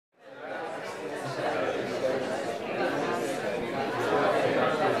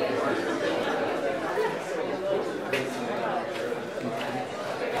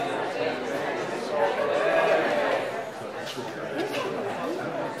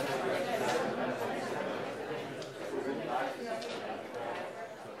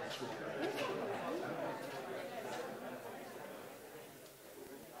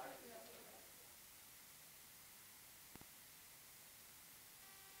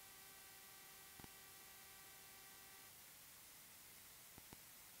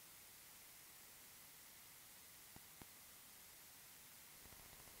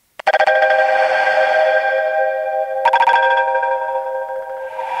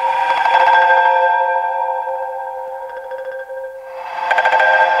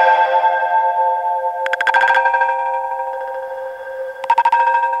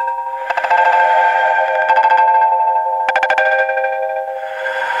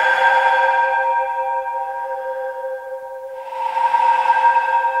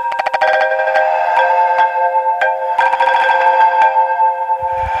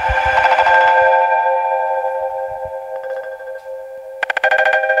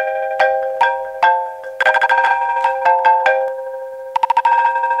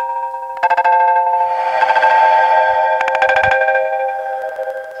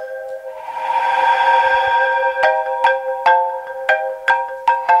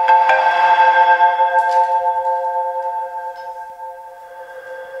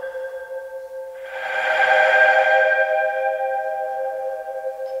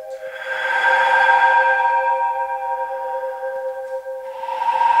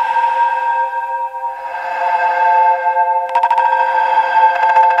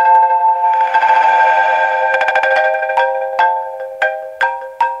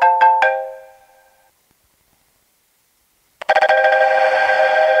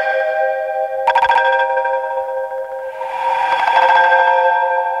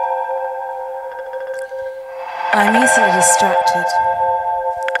I'm easily distracted.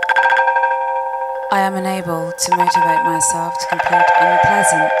 I am unable to motivate myself to complete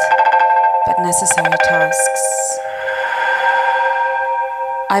unpleasant but necessary tasks.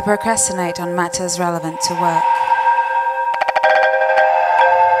 I procrastinate on matters relevant to work.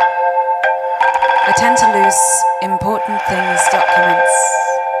 I tend to lose important things documents.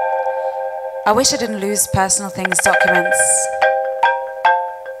 I wish I didn't lose personal things documents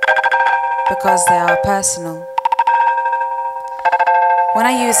because they are personal. When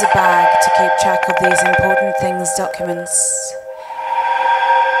I use a bag to keep track of these important things documents,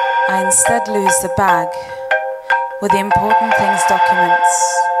 I instead lose the bag with the important things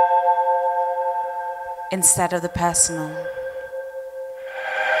documents instead of the personal.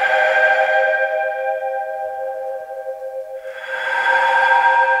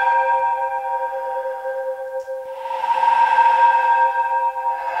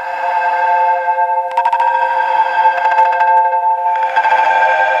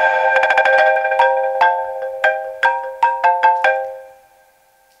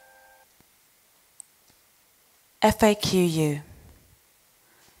 FAQU.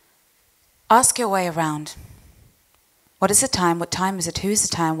 Ask your way around. What is the time? What time is it? Who is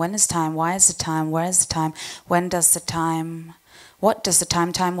the time? When is time? Why is the time? Where is the time? When does the time? What does the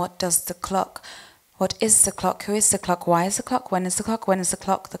time? Time. What does the clock? What is the clock? Who is the clock? Why is the clock? When is the clock? When is the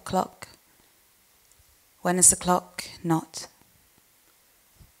clock? The clock. When is the clock? Not.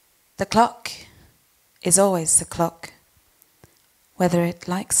 The clock is always the clock, whether it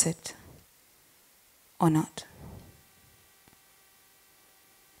likes it or not.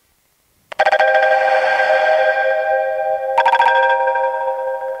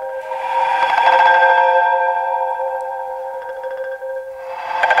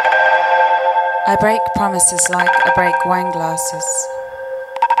 I break promises like I break wine glasses.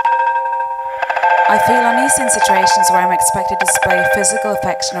 I feel uneasy in situations where I'm expected to display physical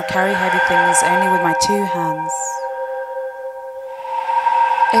affection or carry heavy things only with my two hands.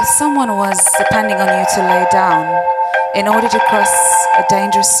 If someone was depending on you to lay down in order to cross a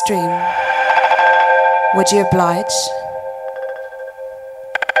dangerous stream, would you oblige?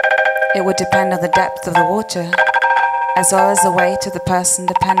 It would depend on the depth of the water, as well as the weight of the person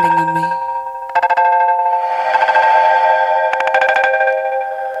depending on me.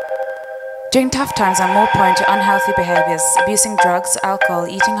 During tough times, I'm more prone to unhealthy behaviors, abusing drugs, alcohol,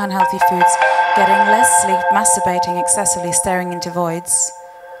 eating unhealthy foods, getting less sleep, masturbating excessively, staring into voids,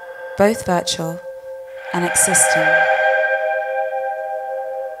 both virtual and existing.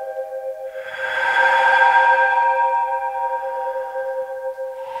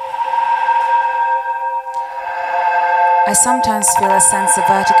 I sometimes feel a sense of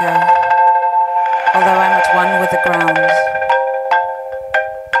vertigo, although I'm at one with the ground.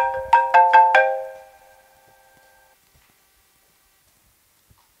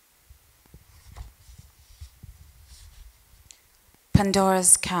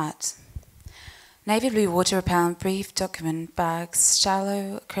 Pandora's cat. Navy blue water repellent brief document bags,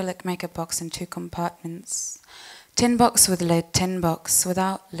 shallow acrylic makeup box in 2 compartments. Tin box with lid, tin box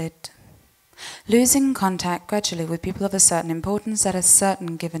without lid. Losing contact gradually with people of a certain importance at a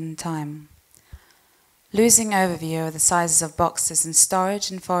certain given time. Losing overview of the sizes of boxes in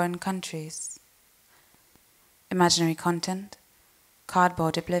storage in foreign countries. Imaginary content.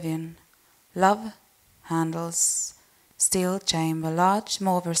 Cardboard oblivion. Love. Handles. Steel chamber, large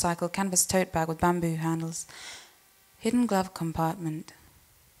mauve recycled canvas tote bag with bamboo handles. Hidden glove compartment.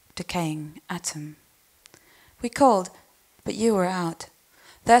 Decaying atom. We called, but you were out.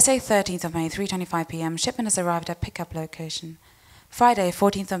 Thursday, 13th of May, 3:25 p.m. Shipment has arrived at pickup location. Friday,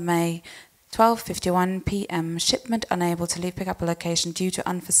 14th of May, 12:51 p.m. Shipment unable to leave pickup location due to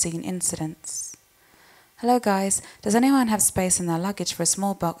unforeseen incidents. Hello guys, does anyone have space in their luggage for a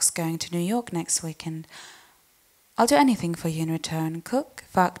small box going to New York next weekend? I'll do anything for you in return. Cook,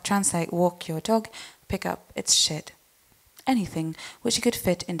 fuck, translate, walk your dog, pick up its shit. Anything which you could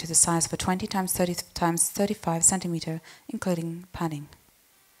fit into the size of a 20 times 30 times 35 centimeter, including padding.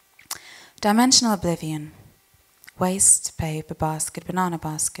 Dimensional oblivion. Waste, paper basket, banana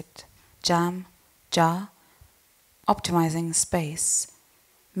basket, jam, jar, optimizing space,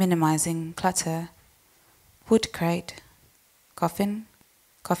 minimizing clutter, wood crate, coffin,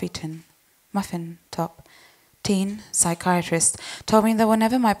 coffee tin, muffin top. Teen, psychiatrist, told me that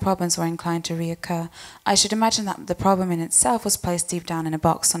whenever my problems were inclined to reoccur, I should imagine that the problem in itself was placed deep down in a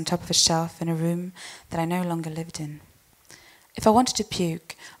box on top of a shelf in a room that I no longer lived in. If I wanted to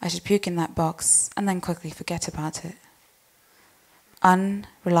puke, I should puke in that box and then quickly forget about it.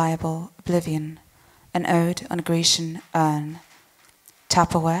 Unreliable oblivion, an ode on a Grecian urn.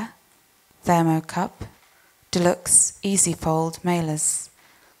 Tupperware, thermocup, deluxe, easy fold, mailers,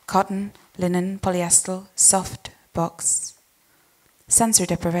 cotton, linen, polyester, soft box, sensory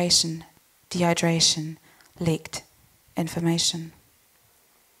deprivation, dehydration, leaked information.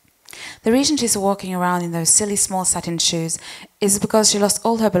 The reason she's walking around in those silly small satin shoes is because she lost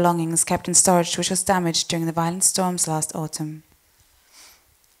all her belongings kept in storage which was damaged during the violent storms last autumn.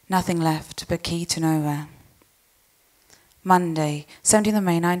 Nothing left but key to nowhere. Monday, 17th of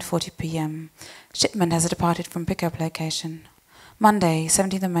May, 9:40 p.m. Shipment has departed from pickup location. Monday,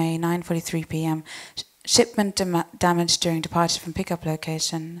 17th of May, 9:43 p.m. Shipment damaged during departure from pickup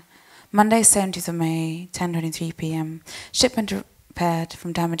location. Monday, 17th of May, 10:23 p.m. Shipment repaired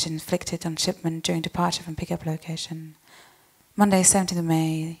from damage inflicted on shipment during departure from pickup location. Monday, 17th of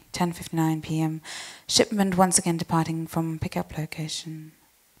May, 10:59 p.m. Shipment once again departing from pickup location.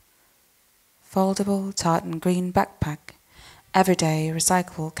 Foldable tartan green backpack. Everyday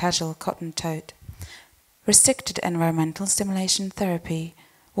recyclable casual cotton tote. Restricted environmental stimulation therapy.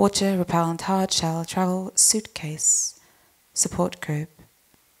 Water repellent hard shell travel suitcase. Support group.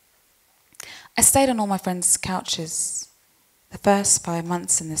 I stayed on all my friends' couches the first 5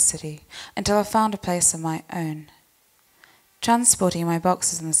 months in this city until I found a place of my own. Transporting my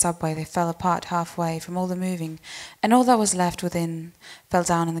boxes in the subway, they fell apart halfway from all the moving, and all that was left within fell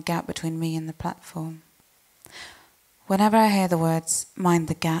down in the gap between me and the platform. Whenever I hear the words, mind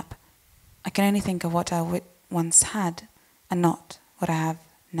the gap, I can only think of what I once had and not what I have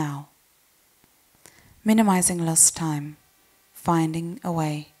now. Minimizing lost time, finding a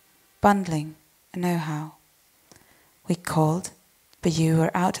way, bundling a know-how. We called, but you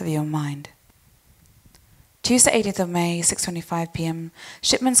were out of your mind. Tuesday, 18th of May, 6:25 p.m.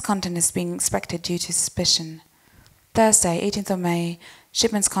 Shipment's content is being inspected due to suspicion. Thursday, 18th of May,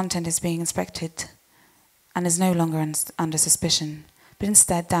 shipment's content is being inspected and is no longer under suspicion, but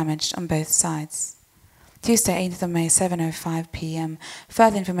instead damaged on both sides. Tuesday, 18th of May, 7:05 p.m.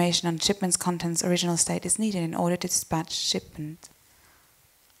 Further information on shipment's content's original state is needed in order to dispatch shipment.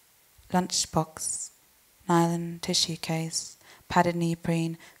 Lunchbox, nylon tissue case, padded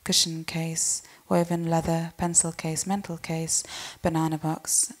neoprene, cushion case, woven leather, pencil case, mental case, banana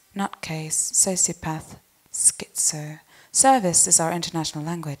box, nut case, sociopath, schizo. Service is our international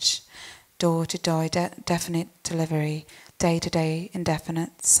language. Door-to-door definite delivery, day-to-day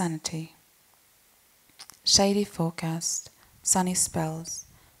indefinite sanity. Shady forecast, sunny spells,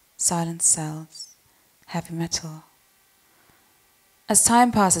 silent cells, heavy metal. As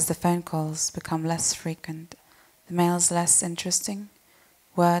time passes, the phone calls become less frequent, the mails less interesting,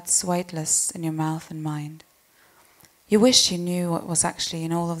 words weightless in your mouth and mind. You wish you knew what was actually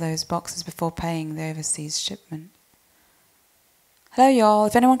in all of those boxes before paying the overseas shipment. Hello y'all,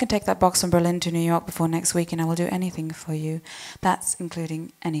 if anyone can take that box from Berlin to New York before next weekend, I will do anything for you. That's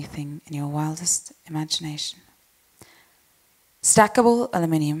including anything in your wildest imagination. Stackable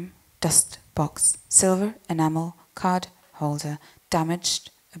aluminium, dust box, silver enamel, card holder, damaged,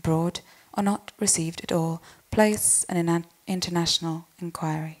 abroad, or not received at all, place an international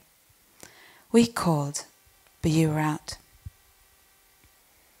inquiry. We called, but you were out.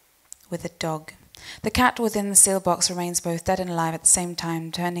 With a dog. The cat within the seal box remains both dead and alive at the same time,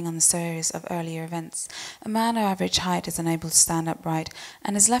 depending on the series of earlier events. A man of average height is unable to stand upright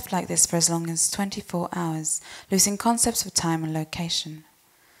and is left like this for as long as 24 hours, losing concepts of time and location.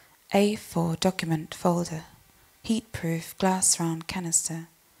 A4 document folder. Heat-proof glass round canister.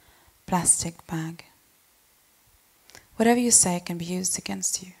 Plastic bag. Whatever you say can be used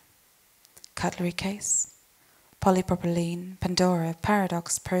against you. Cutlery case. Polypropylene, Pandora,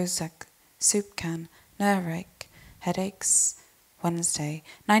 Paradox, Prozac, soup can, nerve-ache, headaches. Wednesday,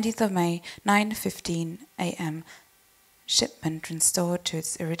 19th of May, 9:15 a.m. Shipment restored to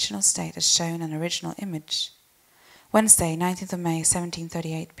its original state as shown on original image. Wednesday, 19th of May,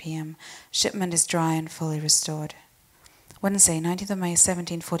 17:38 p.m. Shipment is dry and fully restored. Wednesday, 19th of May,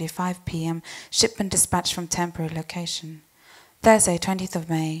 17:45 p.m. Shipment dispatched from temporary location. Thursday, 20th of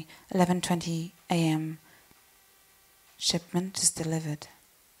May, 11:20 a.m. Shipment is delivered.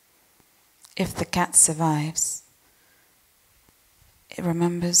 If the cat survives, it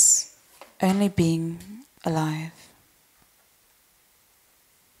remembers only being alive.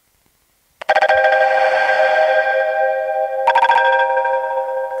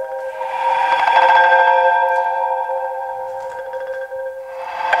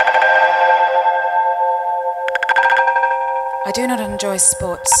 I do not enjoy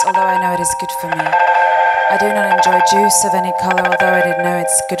sports, although I know it is good for me. I do not enjoy juice of any color, although I did know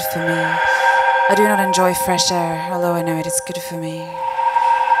it's good for me. I do not enjoy fresh air, although I know it is good for me.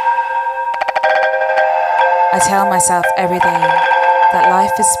 I tell myself every day that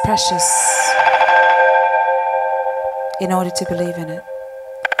life is precious. in order to believe in it.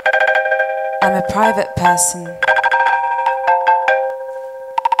 I'm a private person.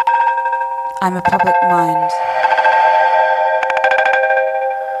 I'm a public mind.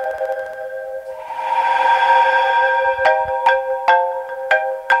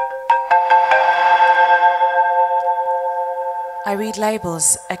 I read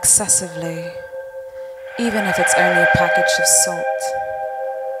labels excessively, even if it's only a package of salt.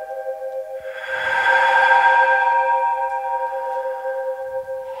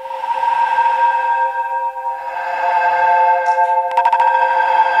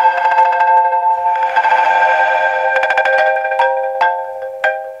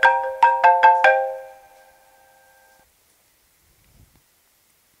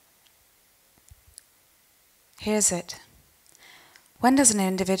 Here's it. When does an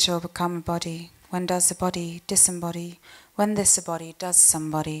individual become a body? When does a body disembody? When this a body does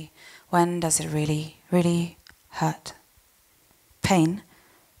somebody? When does it really, really hurt? Pain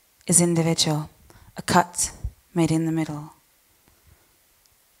is individual, a cut made in the middle.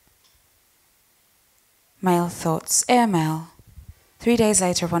 Mail thoughts, airmail. 3 days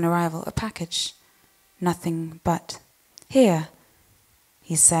later upon arrival, a package. Nothing but. Here,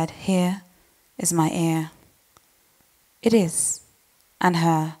 he said, here is my ear. It is. And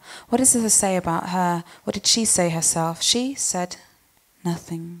her. What is there to say about her? What did she say herself? She said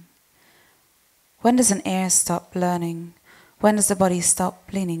nothing. When does an ear stop learning? When does the body stop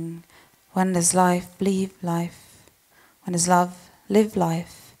leaning? When does life leave life? When does love live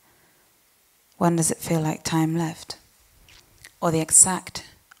life? When does it feel like time left? Or the exact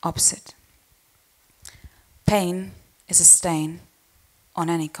opposite. Pain is a stain on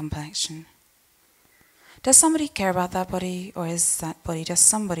any complexion. Does somebody care about that body, or is that body just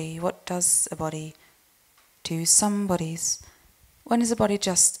somebody? What does a body to some bodies? When is a body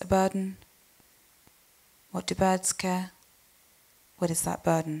just a burden? What do birds care? What is that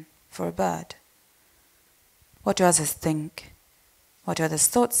burden for a bird? What do others think? What do others'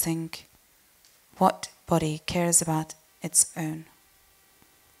 thoughts think? What body cares about its own?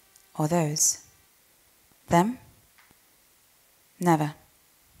 Or those? Them? Never.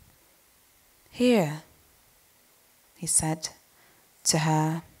 Here, he said to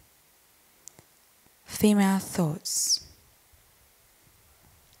her, female thoughts.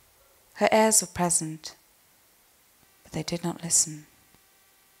 Her heirs were present, but they did not listen.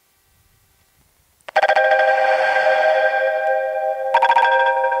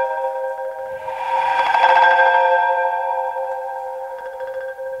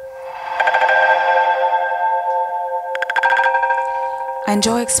 I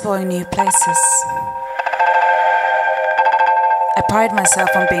enjoy exploring new places. I pride myself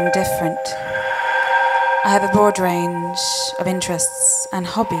on being different. I have a broad range of interests and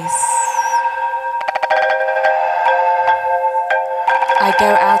hobbies. I go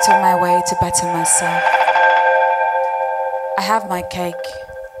out of my way to better myself. I have my cake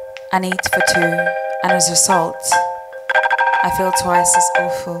and eat for two, and as a result, I feel twice as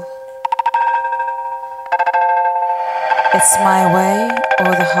awful. It's my way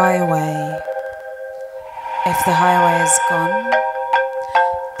or the highway. If the highway is gone,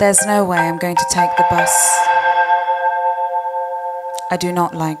 there's no way I'm going to take the bus. I do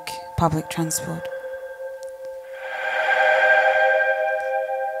not like public transport.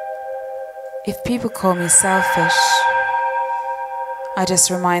 If people call me selfish, I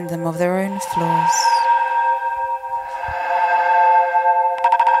just remind them of their own flaws.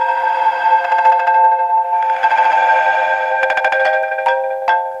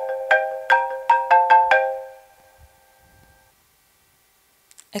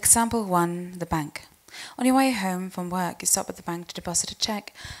 Example 1, the bank. On your way home from work, you stop at the bank to deposit a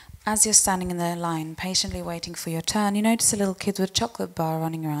check. As you're standing in the line, patiently waiting for your turn, you notice a little kid with a chocolate bar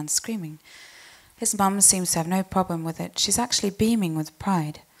running around screaming. His mum seems to have no problem with it. She's actually beaming with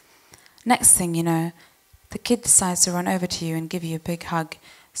pride. Next thing you know, the kid decides to run over to you and give you a big hug,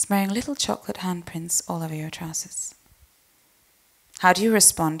 smearing little chocolate handprints all over your trousers. How do you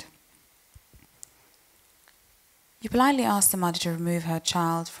respond? You politely ask the mother to remove her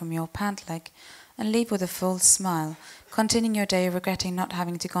child from your pant leg and leave with a full smile, continuing your day regretting not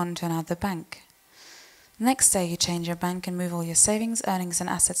having to go to another bank. The next day you change your bank and move all your savings, earnings and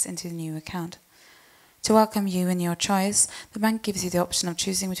assets into the new account. To welcome you and your choice, the bank gives you the option of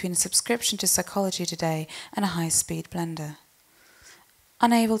choosing between a subscription to Psychology Today and a high-speed blender.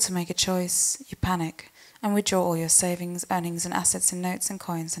 Unable to make a choice, you panic and withdraw all your savings, earnings and assets in notes and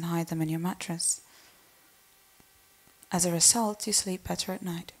coins and hide them in your mattress. As a result, you sleep better at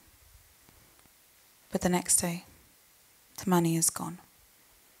night. But the next day, the money is gone.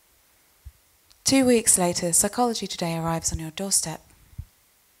 2 weeks later, Psychology Today arrives on your doorstep.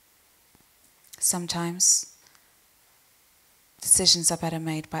 Sometimes, decisions are better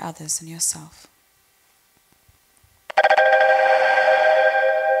made by others than yourself.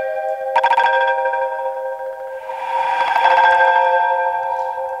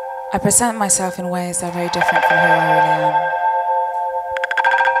 I present myself in ways that are very different from who I really am.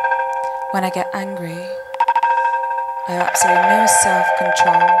 When I get angry, I have absolutely no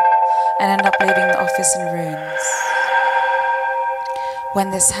self-control and end up leaving the office in ruins. When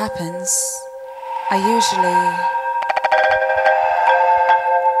this happens, I usually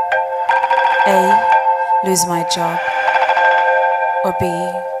A. lose my job, or B.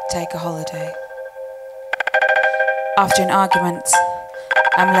 take a holiday. After an argument,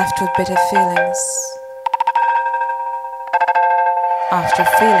 I'm left with bitter feelings. After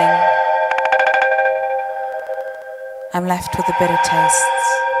feeling, I'm left with the bitter tastes.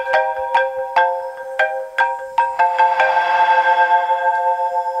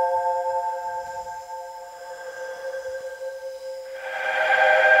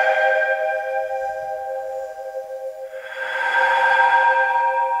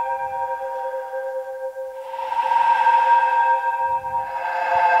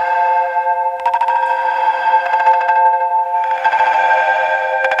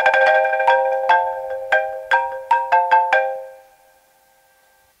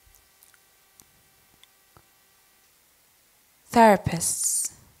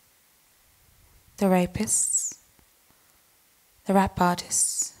 Therapists, the rapists, the rap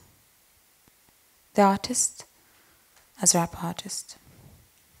artists, the artist as rap artist.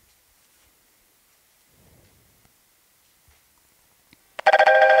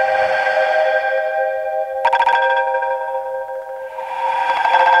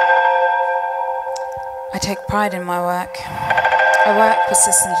 I take pride in my work. I work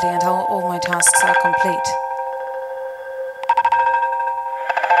persistently until all my tasks are complete.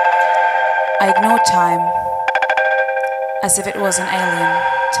 I ignore time as if it was an alien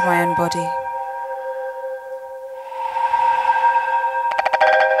to my own body.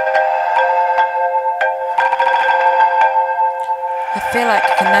 I feel like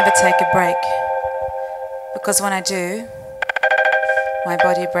I can never take a break, because when I do, my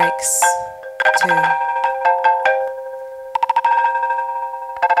body breaks too.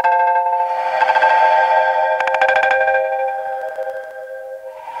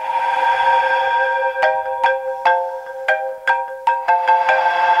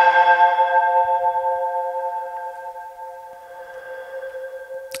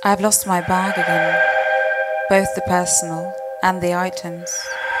 I've lost my bag again, both the personal and the items.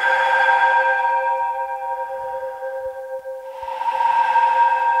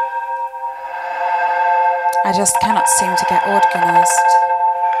 I just cannot seem to get organized.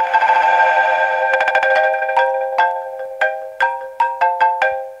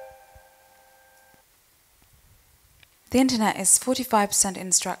 The internet is 45%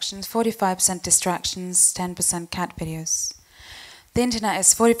 instructions, 45% distractions, 10% cat videos. The internet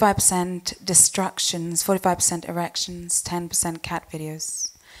is 45% destructions, 45% erections, 10% cat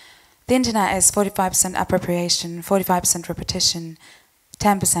videos. The internet is 45% appropriation, 45% repetition,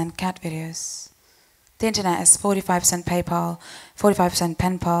 10% cat videos. The internet is 45% PayPal, 45%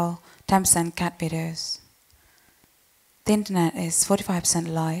 penpal, 10% cat videos. The internet is 45%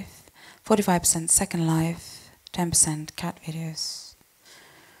 life, 45% second life, 10% cat videos.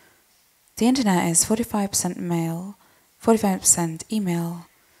 The internet is 45% mail, 45% email,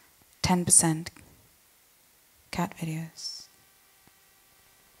 10% cat videos.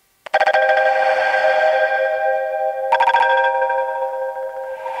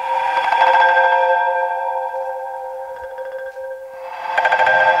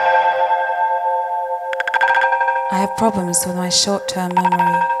 I have problems with my short-term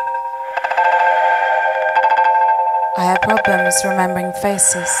memory. I have problems remembering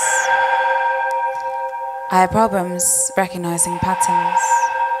faces. I have problems recognizing patterns.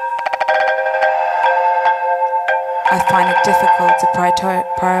 I find it difficult to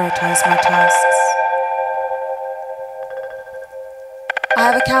prioritize my tasks. I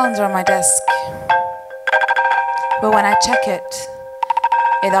have a calendar on my desk, but when I check it,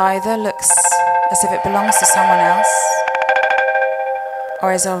 it either looks as if it belongs to someone else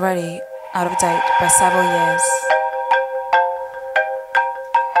or is already out of date by several years.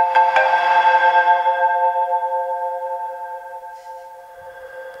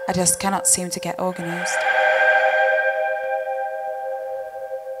 I just cannot seem to get organized.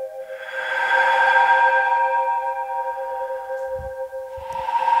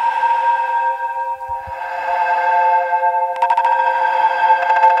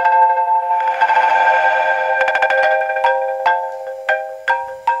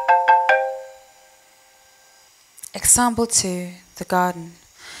 Example 2, the garden.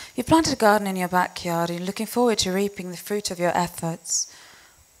 You've planted a garden in your backyard and you're looking forward to reaping the fruit of your efforts.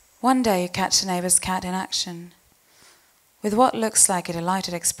 One day you catch a neighbour's cat in action. With what looks like a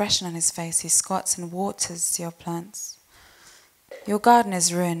delighted expression on his face, he squats and waters your plants. Your garden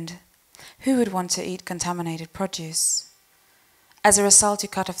is ruined. Who would want to eat contaminated produce? As a result, you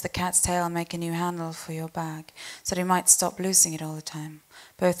cut off the cat's tail and make a new handle for your bag, so that you might stop losing it all the time,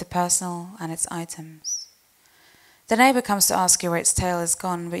 both the personal and its items. The neighbour comes to ask you where its tail is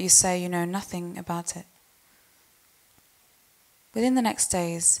gone, but you say you know nothing about it. Within the next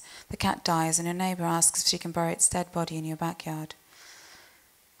days, the cat dies and your neighbour asks if she can bury its dead body in your backyard,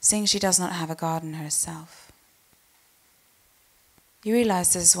 seeing she does not have a garden herself. You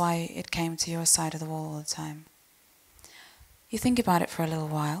realise this is why it came to your side of the wall all the time. You think about it for a little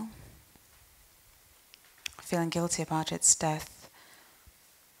while, feeling guilty about its death.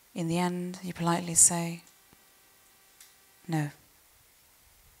 In the end, you politely say, no.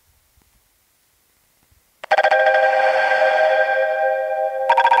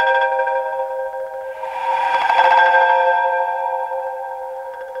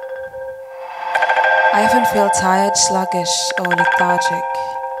 I often feel tired, sluggish, or lethargic.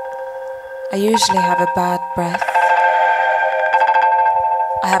 I usually have a bad breath.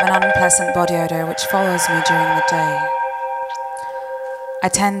 I have an unpleasant body odor which follows me during the day. I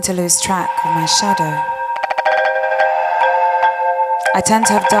tend to lose track of my shadow. I tend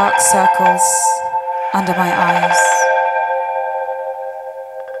to have dark circles under my eyes.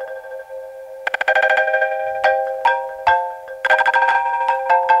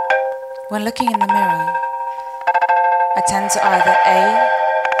 When looking in the mirror, I tend to either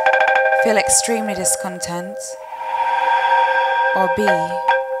A, feel extremely discontent, or B,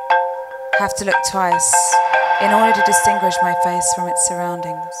 have to look twice in order to distinguish my face from its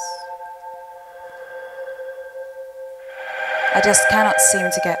surroundings. I just cannot seem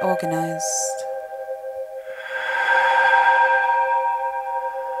to get organized.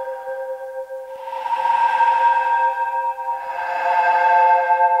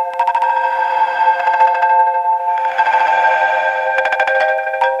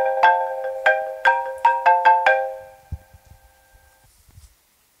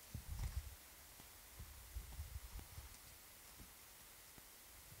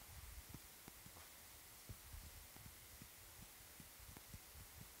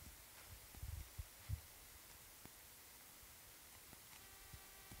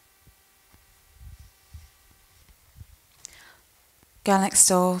 Girl Next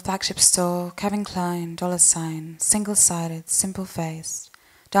Door, Flagship Store, Kevin Klein, $, single-sided, simple-faced,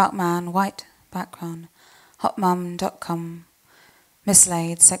 dark man, white background, hotmum.com,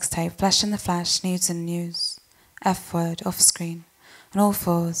 mislaid, sex tape, flesh in the flash, nudes and news, F-word, off-screen, and all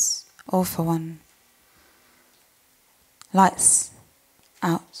fours, all for one. Lights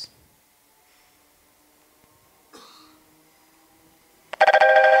out.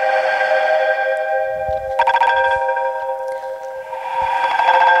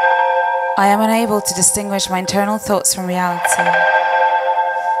 I am unable to distinguish my internal thoughts from reality.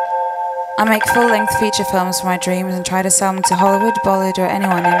 I make full-length feature films for my dreams and try to sell them to Hollywood, Bollywood, or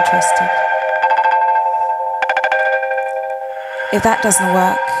anyone interested. If that doesn't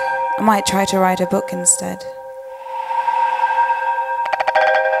work, I might try to write a book instead.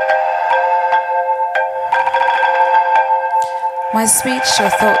 My speech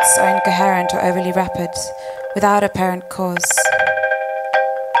or thoughts are incoherent or overly rapid, without apparent cause.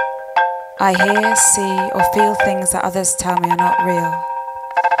 I hear, see, or feel things that others tell me are not real.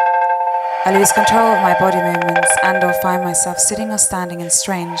 I lose control of my body movements and or find myself sitting or standing in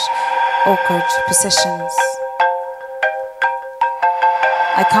strange, awkward positions.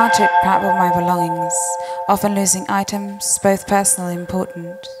 I can't keep track of my belongings, often losing items, both personal and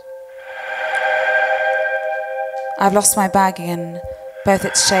important. I've lost my bag again, both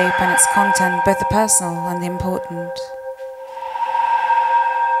its shape and its content, both the personal and the important.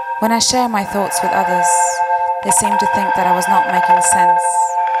 When I share my thoughts with others, they seem to think that I was not making sense,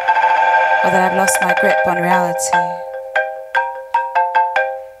 or that I've lost my grip on reality.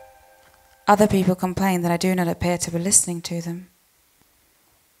 Other people complain that I do not appear to be listening to them.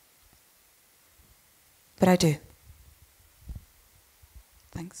 But I do.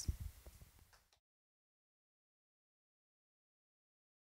 Thanks.